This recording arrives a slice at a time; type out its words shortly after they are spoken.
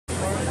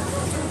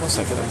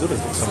second, I'm doing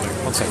something.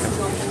 1 second.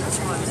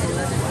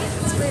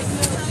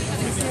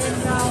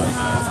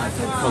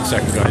 1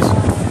 second, guys.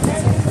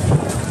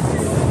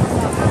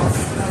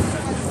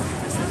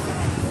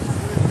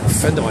 A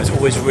friend of mine is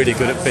always really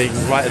good at being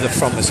right at the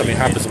front when something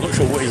happens. I'm not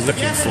sure what he's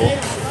looking for.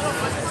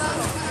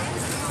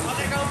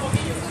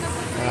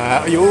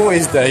 You're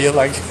always there. You're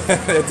like,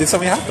 did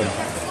something happen?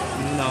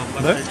 No,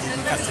 but No? I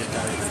didn't catch it.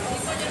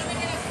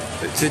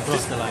 Did,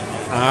 Crossed the line.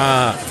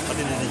 ah, I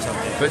didn't jump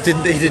it. but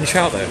he didn't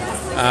shout though.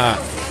 Ah,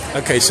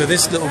 okay. So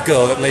this little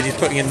girl that lady's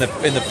putting in the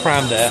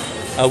pram there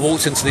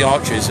walked into the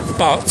arches,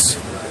 but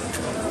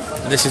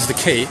and this is the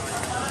key.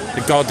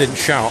 The guard didn't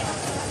shout.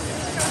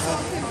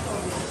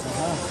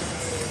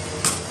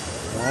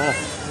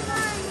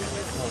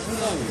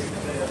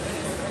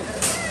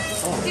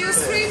 He'll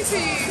scream to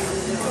you.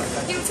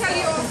 He'll tell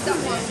you off that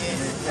one.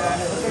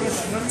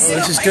 Oh,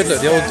 this is good.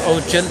 Look, the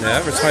old gent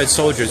there, retired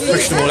soldier, is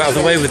pushing them all out of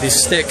the way with his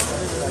stick.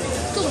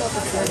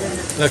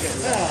 Look.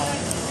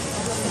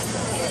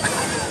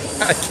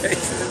 Okay.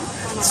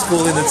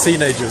 Schooling the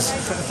teenagers.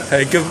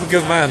 Hey,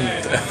 good man.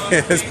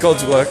 It's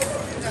God's work.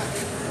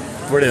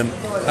 Brilliant.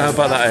 How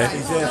about that, eh?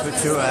 He's there for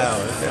 2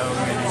 hours. I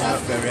mean, he's not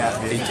very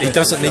happy. He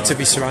doesn't need to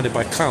be surrounded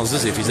by clowns,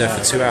 does he, if he's there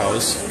for 2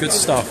 hours? Good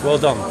stuff. Well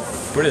done.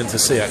 Brilliant to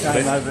see,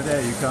 actually. Down over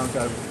there, you can't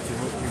go. You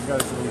can go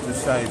towards the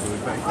stables,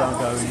 but you can't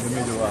go in the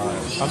middle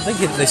aisle. I'm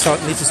thinking they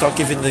need to start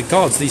giving the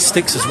guards these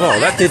sticks as well.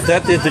 That did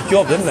the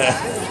job, didn't it?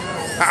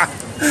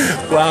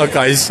 Wow,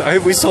 guys, I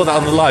hope we saw that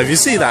on the live. You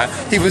see that?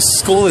 He was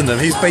schooling them.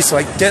 He's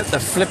basically like, get the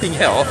flipping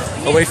hell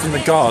away from the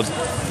guard.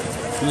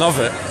 Love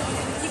it.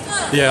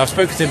 Yeah, I've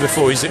spoken to him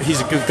before. He's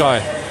a good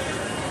guy.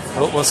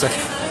 Oh, 1 second.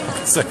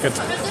 1 second.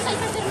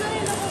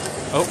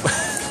 Oh.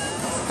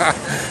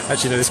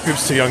 Actually, no, this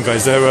group's too young,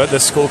 guys. They're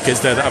school kids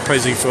there that are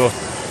posing for...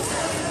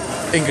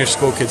 English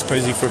school kids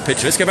posing for a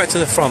picture. Let's go back to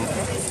the front.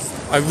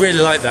 I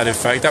really like that, in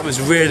fact. That was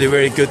really,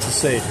 really good to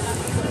see.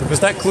 Because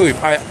that group,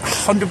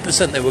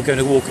 100% they were going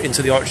to walk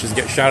into the arches and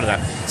get shouted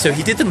at. So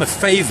he did them a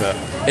favour,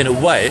 in a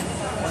way.